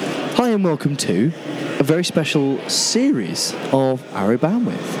Hi and welcome to a very special series of Arrow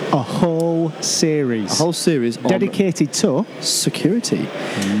Bandwidth. A whole series. Dedicated to security.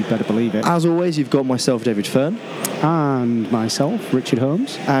 You better believe it. As always, you've got myself, David Fern. And myself, Richard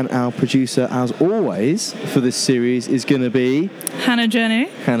Holmes. And our producer, as always, for this series is going to be... Hannah Jenny.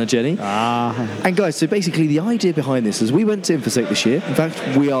 And guys, so basically the idea behind this is we went to InfoSec this year. In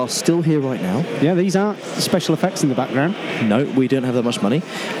fact, we are still here right now. Yeah, these aren't special effects in the background. No, we don't have that much money.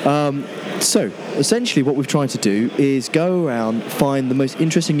 So, essentially what we've tried to do is go around, find the most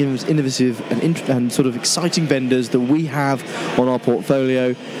interesting, innovative and sort of exciting vendors that we have on our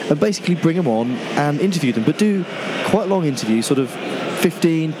portfolio and basically bring them on and interview them, but do quite long interviews, sort of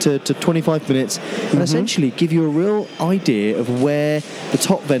 15 to 25 minutes, and essentially give you a real idea of where the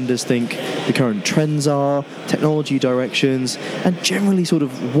top vendors think the current trends are, technology directions, and generally sort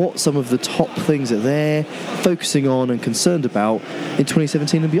of what some of the top things that they're focusing on and concerned about in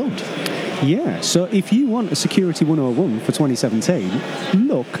 2017 and beyond. Yeah, so if you want a Security 101 for 2017,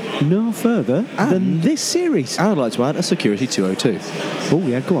 look no further than this series. I'd like to add a Security 202. Oh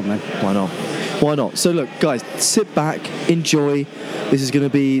yeah, go on then. Why not? So look, guys, sit back, enjoy. This is going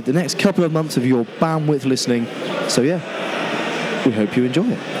to be the next couple of months of your bandwidth listening. So yeah, we hope you enjoy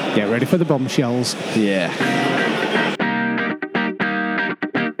it. Get ready for the bombshells. Yeah.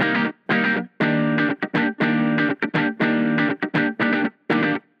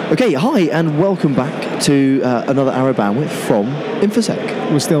 Okay, hi, and welcome back to another Arrow Bandwidth from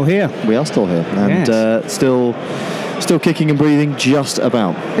InfoSec. We're still here. We are still here, and yes. Still kicking and breathing just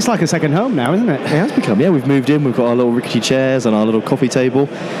about. It's like a second home now, isn't it? It has become, yeah. We've moved in, we've got our little rickety chairs and our little coffee table,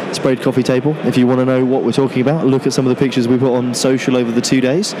 sprayed coffee table. If you want to know what we're talking about, look at some of the pictures we put on social over the 2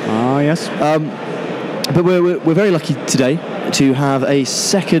 days. Ah, yes. But we're very lucky today to have a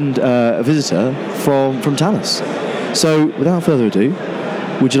second visitor from Thales. So, without further ado,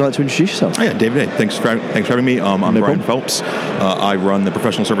 would you like to introduce yourself? Oh, yeah, David. Hey, thanks for having me. I'm Brian problem. Phelps. I run the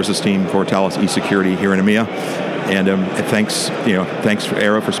professional services team for Thales eSecurity here in EMEA. And thanks for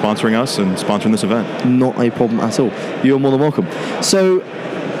Arrow for sponsoring us and sponsoring this event. Not a problem at all. You're more than welcome. So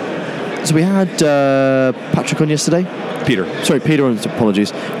we had Patrick on yesterday. Peter,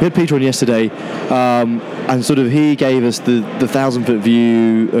 apologies. We had Peter on yesterday, and sort of he gave us the 1,000-foot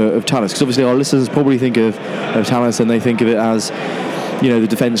view of Thales, because obviously our listeners probably think of Thales and they think of it as, you know, the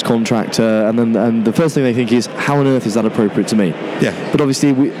defence contractor, and the first thing they think is, how on earth is that appropriate to me? Yeah. But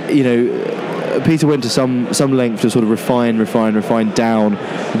obviously, Peter went to some length to sort of refine down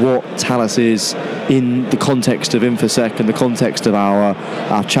what Thales is in the context of InfoSec and the context of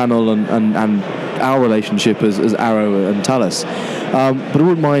our channel and our relationship as Arrow and Thales. But I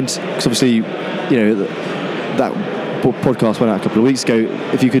wouldn't mind, because obviously, you know, that podcast went out a couple of weeks ago.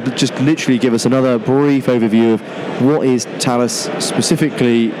 If you could just literally give us another brief overview of what is Thales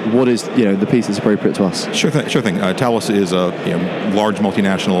specifically, what is, you know, the piece that's appropriate to us. Sure thing. Thales is a large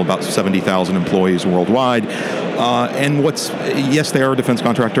multinational, about 70,000 employees worldwide. And they are a defense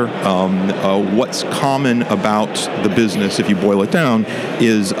contractor. What's common about the business, if you boil it down,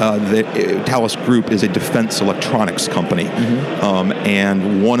 is that Thales Group is a defense electronics company.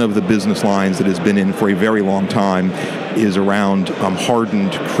 And one of the business lines that has been in for a very long time is around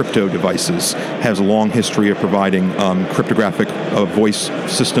hardened crypto devices. Has a long history of providing cryptographic voice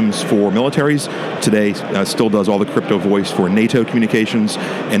systems for militaries. Today, still does all the crypto voice for NATO communications.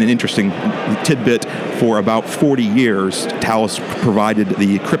 And an interesting tidbit, for about 40 years, Thales provided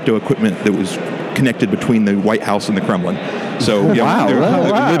the crypto equipment that was connected between the White House and the Kremlin. So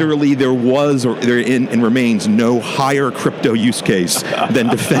literally there was and remains no higher crypto use case than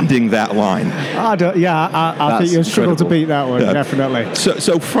defending that line. I think you'll struggle to beat that one, definitely.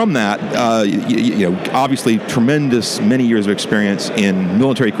 So from that, obviously tremendous many years of experience in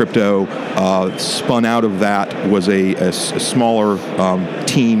military crypto. Spun out of that was a smaller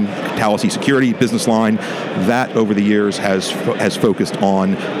team, Thales eSecurity business line, that over the years has focused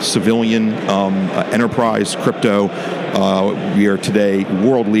on civilian enterprise crypto. We are today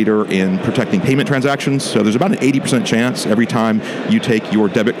world leader in protecting payment transactions. So there's about an 80% chance every time you take your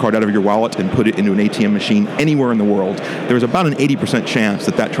debit card out of your wallet and put it into an ATM machine anywhere in the world, there's about an 80% chance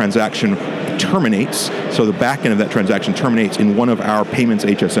that transaction terminates. So the back end of that transaction terminates in one of our payments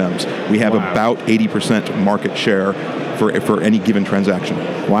HSMs. We have about 80% market share for any given transaction.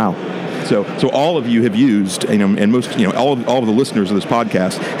 Wow. So all of you have used, and most, all of the listeners of this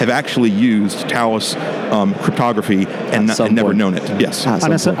podcast have actually used Thales cryptography and never known it. Yes.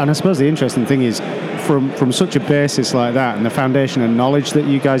 And I suppose the interesting thing is, from such a basis like that, and the foundation and knowledge that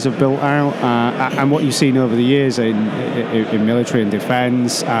you guys have built out, and what you've seen over the years in military and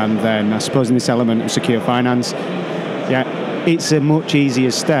defence, and then I suppose in this element of secure finance, it's a much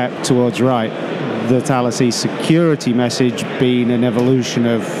easier step towards the Thales E security message being an evolution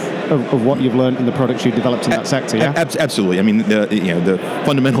of what you've learned and the products you've developed in that sector, yeah? Absolutely. I mean, the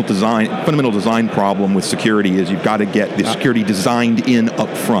fundamental design problem with security is you've got to get the security designed in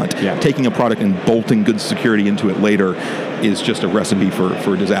up front. Yeah. Taking a product and bolting good security into it later is just a recipe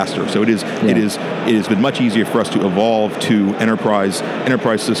for disaster. So it has been much easier for us to evolve to enterprise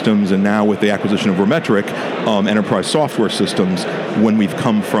systems, and now with the acquisition of Vormetric, enterprise software systems, when we've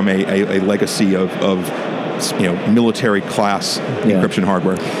come from a legacy of military class encryption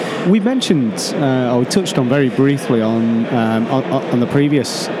hardware. We mentioned, or we touched on very briefly on the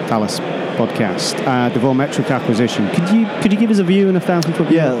previous Thales podcast, the Vormetric acquisition. Could you give us a view and 1,000 foot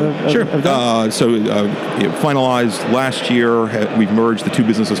view? Sure. Of that? Finalized last year. We've merged the two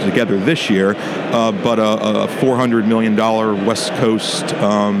businesses together this year, but a $400 million West Coast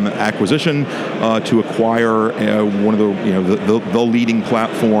acquisition to acquire one of the leading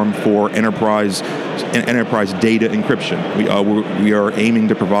platform for enterprise data encryption. We are aiming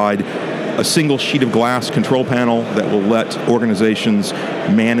to provide a single sheet of glass control panel that will let organizations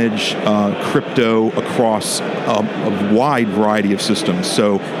manage crypto across a wide variety of systems.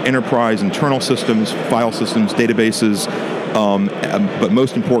 So enterprise internal systems, file systems, databases, but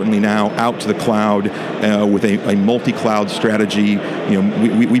most importantly now out to the cloud with a multi-cloud strategy.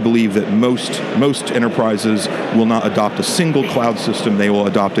 We believe that most enterprises will not adopt a single cloud system; they will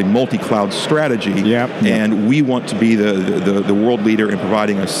adopt a multi-cloud strategy. And we want to be the world leader in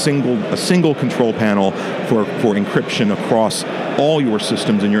providing a single control panel for encryption across all your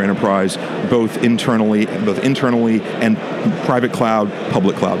systems in your enterprise, both internally and private cloud,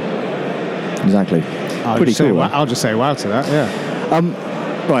 public cloud. Exactly. Pretty cool. I'll just say wow to that, yeah.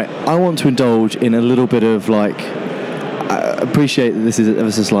 Right, I want to indulge in a little bit of I appreciate that this is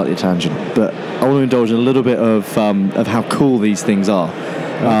ever so slightly a tangent, but I want to indulge in a little bit of how cool these things are.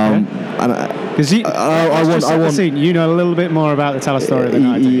 Because I want you know a little bit more about the Thales story than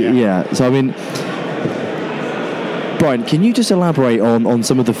I do. Yeah. So I mean, Brian, can you just elaborate on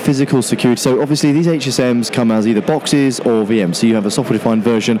some of the physical security? So obviously these HSMs come as either boxes or VMs, so you have a software-defined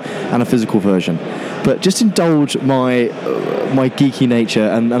version and a physical version. But just indulge my geeky nature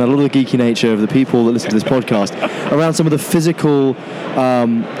and a lot of the geeky nature of the people that listen to this podcast around some of the physical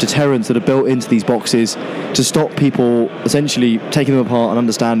deterrents that are built into these boxes to stop people essentially taking them apart and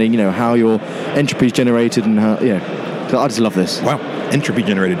understanding, how your entropy is generated and how, I just love this. Wow. Entropy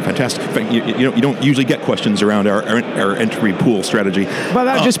generated, fantastic. You don't usually get questions around our entropy pool strategy. Well,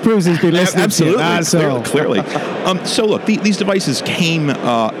 that just proves he's been listening. Absolutely, clearly. So look, these devices came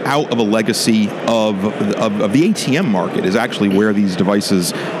out of a legacy of the ATM market. Is actually where these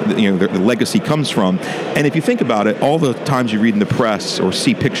devices, the legacy comes from. And if you think about it, all the times you read in the press or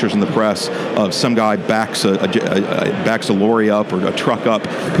see pictures in the press of some guy backs a lorry up or a truck up,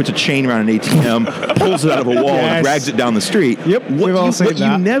 puts a chain around an ATM, pulls it out of a wall, and drags it down the street. Yep. What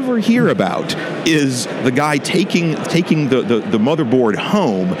you never hear about is the guy taking the motherboard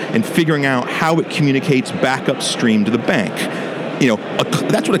home and figuring out how it communicates back upstream to the bank.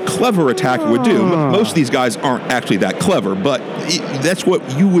 That's what a clever attacker would do. Most of these guys aren't actually that clever, but that's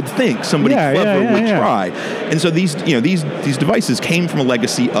what you would think somebody clever would try. And so these devices came from a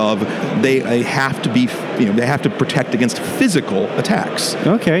legacy of they have to be they have to protect against physical attacks.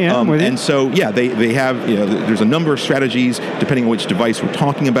 Okay, yeah. And so they have there's a number of strategies depending on which device we're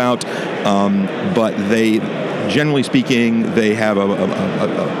talking about, but generally speaking, they have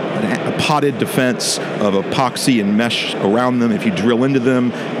a potted defense of epoxy and mesh around them. If you drill into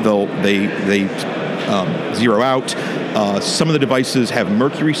them, they zero out. Some of the devices have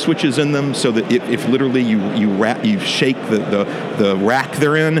mercury switches in them, so that if literally you shake the rack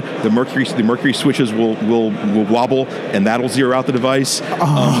they're in, the mercury switches will wobble, and that'll zero out the device. There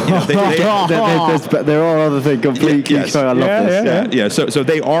are other things completely. Yes. I love this. So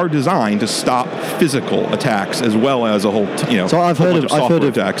they are designed to stop physical attacks as well as a whole. So I've heard of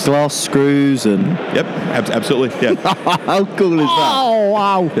attacks. Glass screws and. Yep, absolutely. Yeah. How cool is that? Oh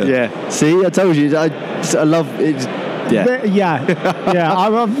wow! Yeah. See, I told you. I love it.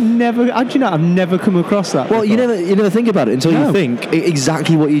 I've never come across that. Well, before. you never think about it until you think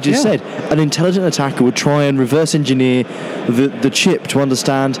exactly what you just said. An intelligent attacker would try and reverse engineer the chip to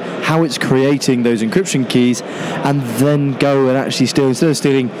understand how it's creating those encryption keys, and then go and actually steal, instead of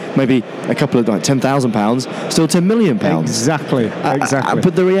stealing maybe a couple of £10,000, steal £10 million. Exactly.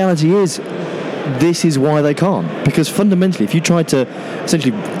 But the reality is, this is why they can't, because fundamentally if you tried to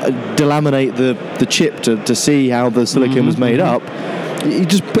essentially delaminate the chip to see how the silicon was made up, it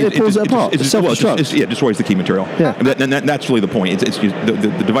just pulls it apart. It self-destructs. It destroys the key material. Yeah. And that's really the point.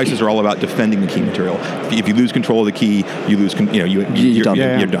 The devices are all about defending the key material. If you lose control of the key, you lose. You're done.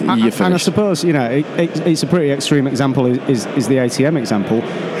 You're done. You're finished. And I suppose it's a pretty extreme example. Is the ATM example?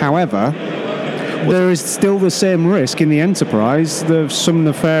 However, there is still the same risk in the enterprise of some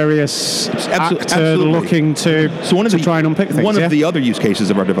nefarious actor looking to try and unpick things. One of the other use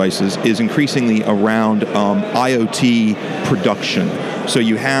cases of our devices is increasingly around IoT production. So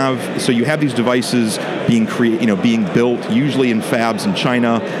you have these devices being built usually in fabs in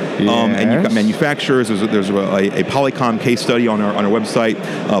China, and you've got manufacturers. There's a Polycom case study on our website.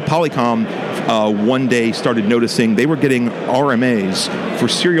 Polycom one day started noticing they were getting RMAs for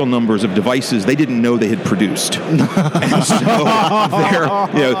serial numbers of devices they didn't know they had produced. And so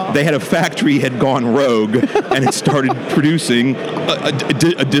they had a factory had gone rogue and it started producing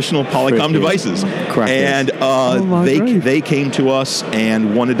additional Polycom devices. And they came to us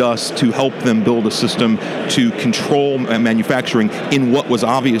and wanted us to help them build a system to control manufacturing in what was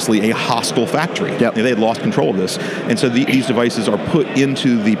obviously a hostile factory. Yep. They had lost control of this. And so these devices are put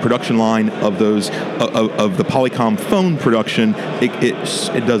into the production line of those of the Polycom phone production.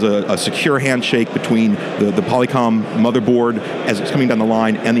 It does a secure handshake between the Polycom motherboard as it's coming down the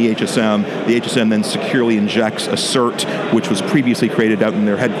line and the HSM. The HSM then securely injects a cert, which was previously created out in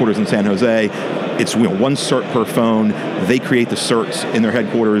their headquarters in San Jose. It's one cert per phone. They create the certs in their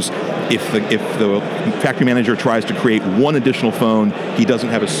headquarters. If the factory manager tries to create one additional phone, he doesn't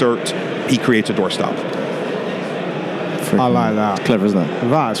have a cert, he creates a doorstop. I like that. It's clever, isn't it?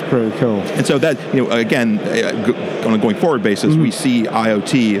 That's pretty cool. And so that, again, on a going forward basis, we see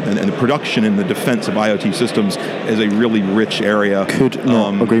IoT and the production and the defense of IoT systems as a really rich area. Could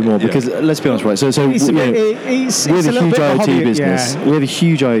not agree more, because let's be honest, right? So we have a huge IoT business. We have a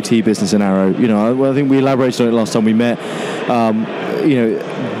huge IoT business in Arrow. I think we elaborated on it last time we met.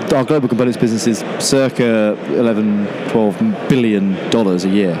 Our global components business is circa $11-12 billion a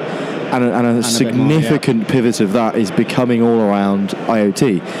year. And a significant pivot of that is becoming all around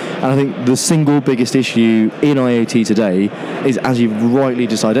IoT. And I think the single biggest issue in IoT today is, as you've rightly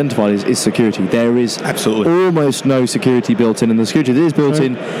just identified, is security. There is almost no security built in, and the security that is built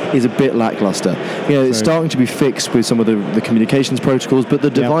in is a bit lackluster. It's starting to be fixed with some of the communications protocols, but the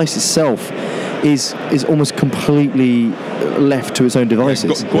device itself is almost completely left to its own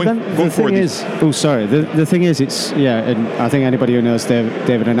devices. The thing is, it's and I think anybody who knows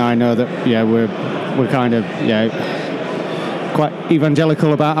David and I know that we're kind of quite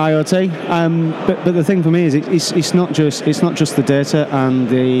evangelical about IoT. But the thing for me is it's not just the data and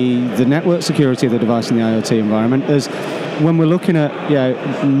the network security of the device in the IoT environment. As when we're looking at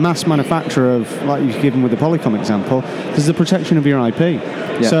mass manufacture of, like you've given with the Polycom example, there's the protection of your IP.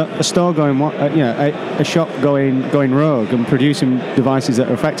 Yeah. So a store a shop going rogue and producing devices that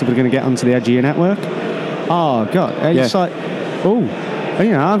are effectively going to get onto the edge of your network. Oh God, it's like,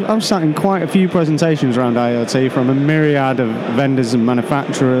 I've sat in quite a few presentations around IoT from a myriad of vendors and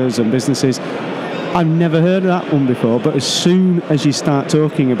manufacturers and businesses. I've never heard of that one before, but as soon as you start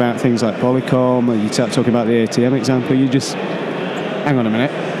talking about things like Polycom, or you start talking about the ATM example, you just, hang on a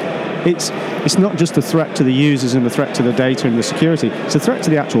minute. It's not just a threat to the users and a threat to the data and the security. It's a threat to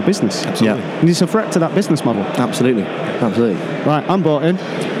the actual business. Absolutely. And it's a threat to that business model. Absolutely. Right, I'm bought in.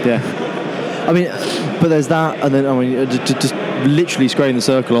 Yeah. I mean, but there's that, and then just literally squaring the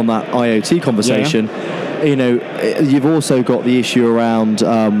circle on that IoT conversation. You've also got the issue around,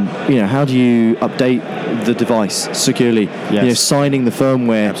 how do you update the device securely? Yes. Signing the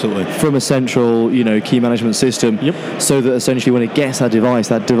firmware from a central, key management system, so that essentially when it gets that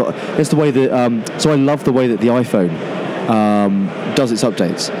device, it's the way that. So I love the way that the iPhone does its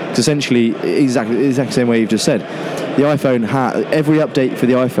updates. It's essentially exactly the same way you've just said. The iPhone every update for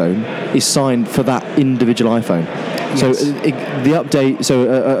the iPhone is signed for that individual iPhone. Yes. So the update,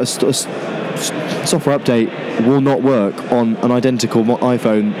 software update will not work on an identical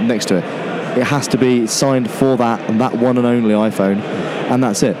iPhone next to it. It has to be signed for that and that one and only iPhone, and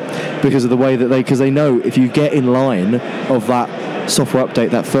that's it. Because of the way that because they know if you get in line of that software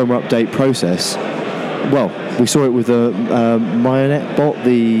update, that firmware update process. Well, we saw it with the Marionette bot,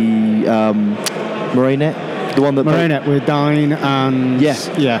 the Marionette. The one that Marionette with Dyn and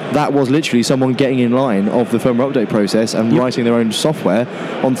that was literally someone getting in line of the firmware update process and writing their own software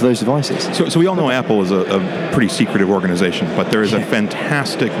onto those devices. So we all know Apple is a pretty secretive organization, but there is a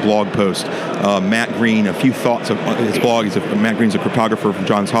fantastic blog post. Matt Green, a few thoughts of his blog. Matt Green's a cryptographer from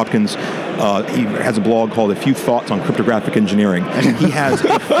Johns Hopkins. He has a blog called A Few Thoughts on Cryptographic Engineering. He has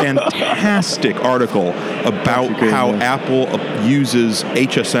a fantastic article about how Apple uses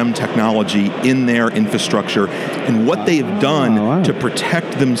HSM technology in their infrastructure, and what they have done to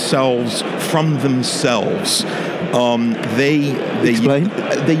protect themselves from themselves. They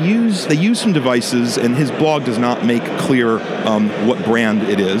use some devices, and his blog does not make clear what brand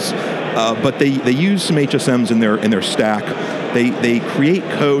it is, but they use some HSMs in their stack. They create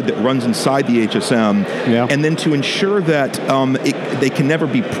code that runs inside the HSM, and then to ensure that they can never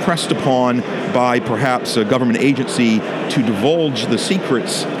be pressed upon by perhaps a government agency to divulge the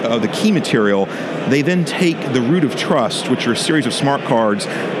secrets of the key material, they then take the root of trust, which are a series of smart cards,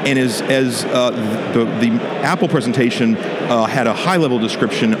 and as the Apple presentation had a high-level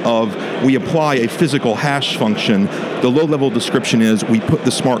description of, we apply a physical hash function. The low-level description is, we put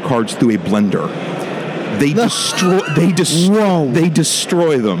the smart cards through a blender. They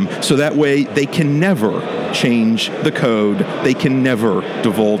destroy them, so that way they can never change the code. They can never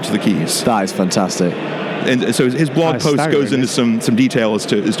divulge the keys. That is fantastic. And so his blog post goes into some detail as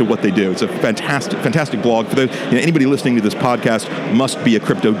to what they do. It's a fantastic blog. For those, anybody listening to this podcast must be a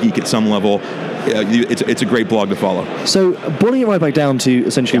crypto geek at some level. It's a great blog to follow. So, boiling it right back down to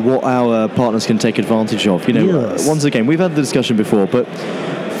essentially what our partners can take advantage of. Once again, we've had the discussion before, but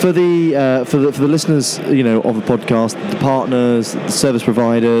for the listeners, of the podcast, the partners, the service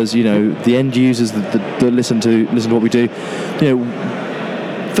providers, the end users that listen to what we do,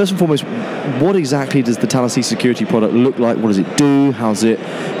 first and foremost, what exactly does the Talos Security product look like? What does it do? How's it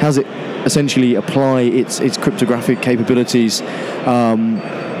essentially apply its cryptographic capabilities?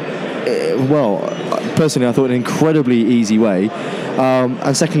 Personally, I thought an incredibly easy way.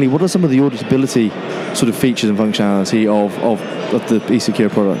 And secondly, what are some of the auditability sort of features and functionality of the eSecure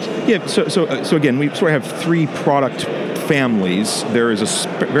product? Yeah, so again, we sort of have three product families. There is a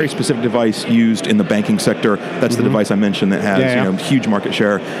very specific device used in the banking sector. That's the device I mentioned that has huge market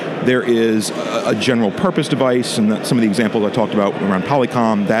share. There is a general purpose device, and some of the examples I talked about around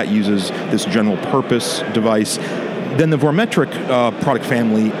Polycom, that uses this general purpose device. Then the Vormetric product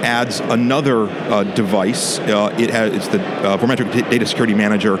family adds another device. It's the Vormetric Data Security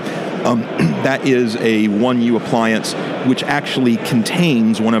Manager. That is a 1U appliance which actually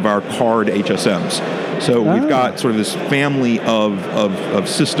contains one of our card HSMs. So we've got sort of this family of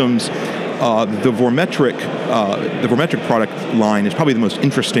systems. The Vormetric product line is probably the most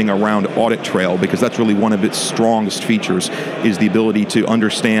interesting around Audit Trail, because that's really one of its strongest features, is the ability to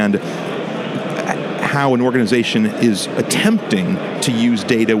understand how an organization is attempting to use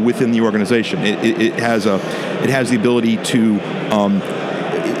data within the organization. It has the ability to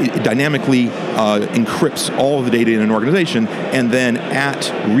it dynamically encrypts all of the data in an organization, and then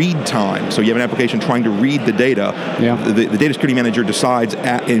at read time, so you have an application trying to read the data, the Data Security Manager decides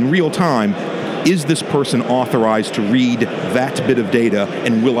in real time, is this person authorized to read that bit of data,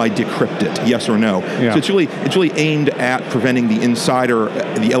 and will I decrypt it, yes or no? So it's really aimed at preventing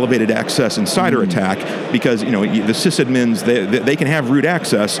the elevated access insider attack, because the sysadmins, they can have root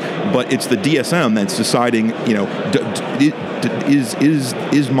access, but it's the DSM that's deciding,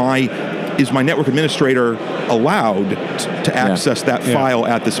 is my network administrator allowed to access that file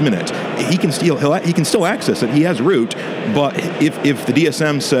at this minute? He can still access it. He has root, but if the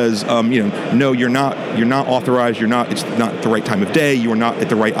DSM says, no, you're not authorized. It's not the right time of day. You are not at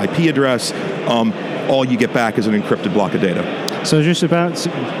the right IP address. All you get back is an encrypted block of data. So just about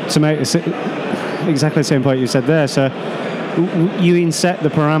to make exactly the same point you said there. So you inset the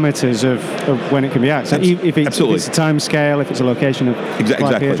parameters of when it can be accessed. If it's a time scale, if it's a location of IP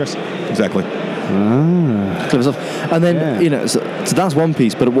address. Exactly. Clever stuff. And then, so that's one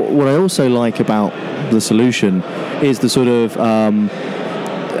piece, but what I also like about the solution is the sort of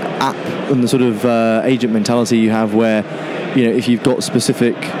app and the sort of agent mentality you have, where, if you've got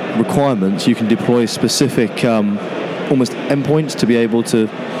specific requirements, you can deploy specific almost endpoints to be able to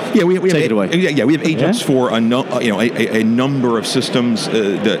take it away. We have agents for a number of systems.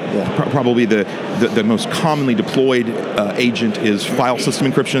 Probably the most commonly deployed agent is file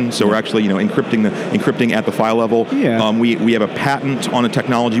system encryption. So we're actually encrypting at the file level. We have a patent on a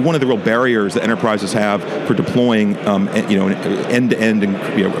technology. One of the real barriers that enterprises have for deploying end-to-end and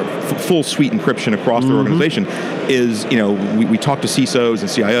full suite encryption across their organization is we talk to CISOs and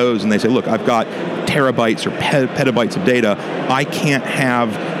CIOs, and they say, look, I've got terabytes or petabytes of data. I can't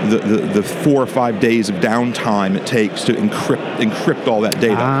have the 4 or 5 days of downtime it takes to encrypt all that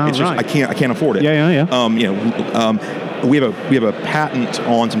data. It's just I can't afford it. We have a patent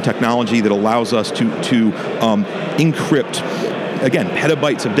on some technology that allows us to encrypt, again,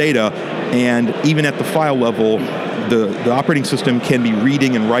 petabytes of data, and even at the file level, the operating system can be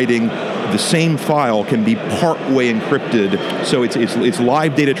reading and writing. The same file can be part way encrypted, so it's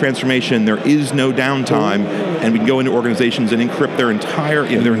live data transformation. There is no downtime. and we can go into organizations and encrypt their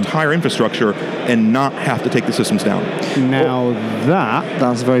entire infrastructure and not have to take the systems down. Now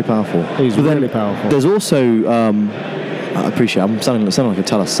that's very powerful. Is But then really powerful. There's also, I appreciate, I'm sounding like a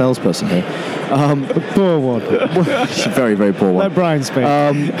TELUS salesperson here. Poor one. Very, very poor one. Let Brian speak.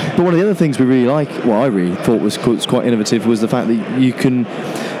 But one of the other things we really like, I really thought was quite innovative, was the fact that you can,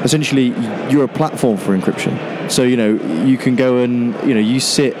 essentially, you're a platform for encryption. So, you can go and, you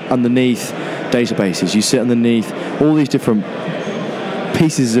sit underneath databases, you sit underneath all these different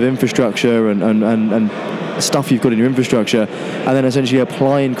pieces of infrastructure and stuff you've got in your infrastructure, and then essentially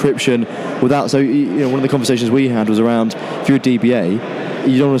apply encryption without. So, one of the conversations we had was around, if you're a DBA,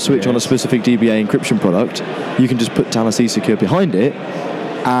 you don't want to switch on a specific DBA encryption product, you can just put Thales eSecure behind it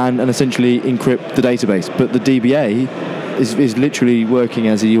and essentially encrypt the database. But the DBA is literally working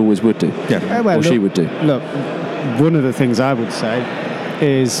as he always would do, or she would do. Look, one of the things I would say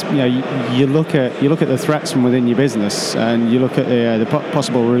is, you look at the threats from within your business, and you look at the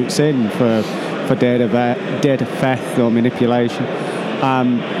possible routes in for data theft or manipulation.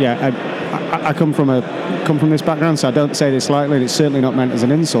 I come from this background, so I don't say this lightly, and it's certainly not meant as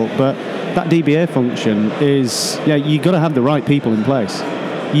an insult. But that DBA function is, you've got to have the right people in place.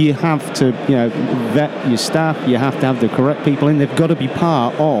 You have to, vet your staff. You have to have the correct people in. They've got to be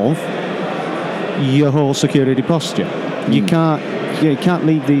part of your whole security posture. You can't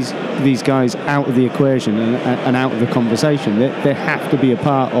leave these guys out of the equation and out of the conversation. They have to be a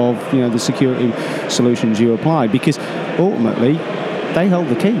part of the security solutions you apply, because ultimately they hold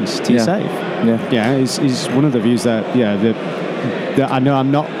the keys to your safe. Is one of the views that that I know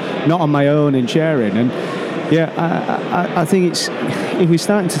I'm not on my own in sharing. And I think it's, if we're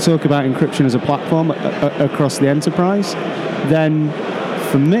starting to talk about encryption as a platform across the enterprise, then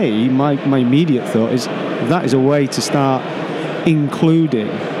for me, my immediate thought is that is a way to start including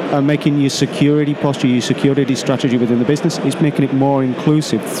making your security posture, your security strategy within the business, is making it more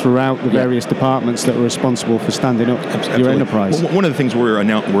inclusive throughout the various departments that are responsible for standing up your enterprise. One of the things we're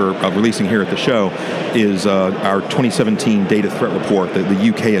releasing here at the show is our 2017 Data Threat Report, the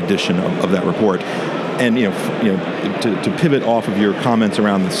UK edition of that report. And to pivot off of your comments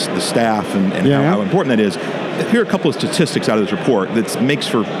around the staff and how important that is, here are a couple of statistics out of this report that makes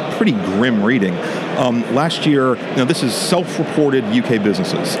for pretty grim reading. Last year, this is self-reported UK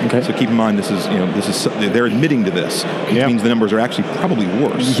businesses. Okay. So keep in mind, this is they're admitting to this, which means the numbers are actually probably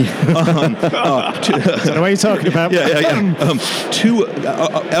worse. Is that what you're talking about?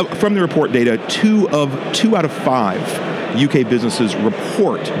 From the report data, two out of 5 UK businesses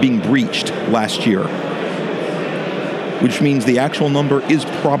report being breached last year, which means the actual number is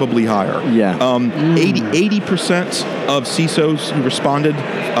probably higher. 80% of CISOs who responded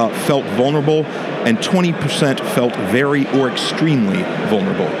felt vulnerable, and 20% felt very or extremely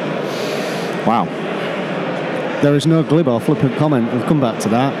vulnerable. Wow. There is no glib or flippant comment. We'll come back to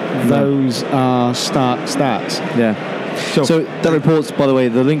that. Those are stark stats. Yeah. So that report, by the way,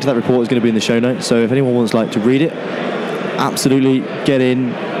 the link to that report is going to be in the show notes. So if anyone wants to read it, absolutely get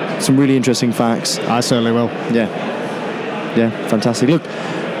in. Some really interesting facts. I certainly will. Yeah, fantastic. Look,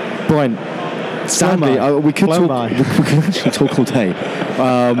 Brian, sadly, we could actually talk all day.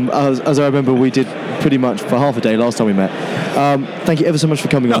 As I remember, we did pretty much for half a day last time we met. Thank you ever so much for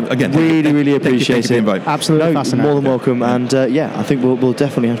coming on. Again, really appreciate it. Invite. Absolutely fascinating. More than welcome. And I think we'll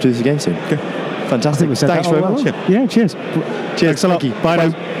definitely have to do this again soon. Okay. Fantastic. Thanks very much. Yeah, cheers. Cheers. Thanks a lot. Thank you. Bye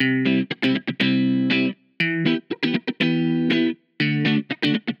now.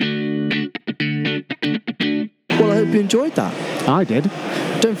 Well, I hope you enjoyed that. I did.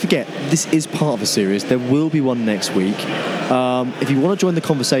 Don't forget, this is part of a series. There will be one next week. If you want to join the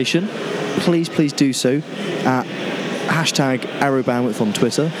conversation, please do so at #ArrowBandwidth on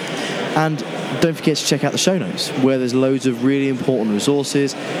Twitter. And don't forget to check out the show notes, where there's loads of really important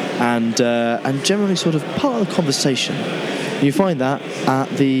resources and generally sort of part of the conversation. You find that at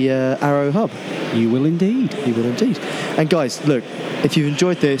the Arrow Hub. You will indeed. And guys, look, if you've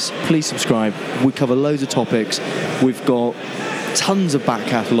enjoyed this, please subscribe. We cover loads of topics. We've got tons of back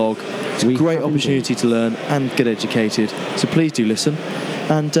catalogue. It's a great opportunity to learn and get educated. So please do listen.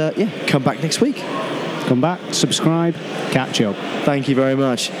 And come back next week. Come back, subscribe, catch up. Thank you very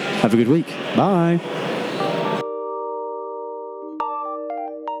much. Have a good week. Bye.